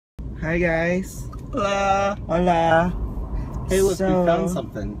Hi guys. Hola. Hola. Hey, look, we found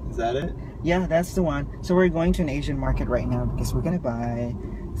something. Is that it? Yeah, that's the one. So we're going to an Asian market right now because we're gonna buy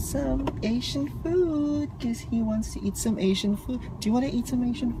some Asian food because he wants to eat some Asian food. Do you want to eat some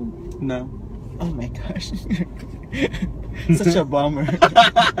Asian food? No. Oh my gosh. Such a bummer.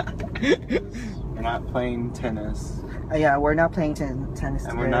 We're not playing tennis. Yeah, we're not playing tennis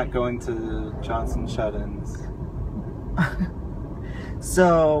And we're today. not going to Johnson Shut-ins.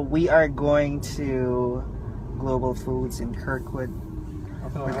 So we are going to Global Foods in Kirkwood.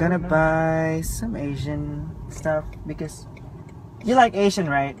 We're gonna buy some Asian stuff because you like Asian,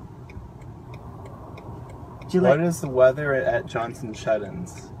 right? Do you What like? is the weather at Johnson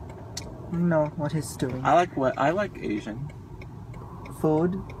Shut-ins? No, what he's doing. I like Asian.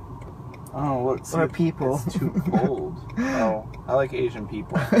 Food Oh, look. See, or people? It's too cold. Oh, I like Asian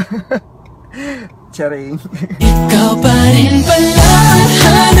people. Charing. Ikaw pa rin pala.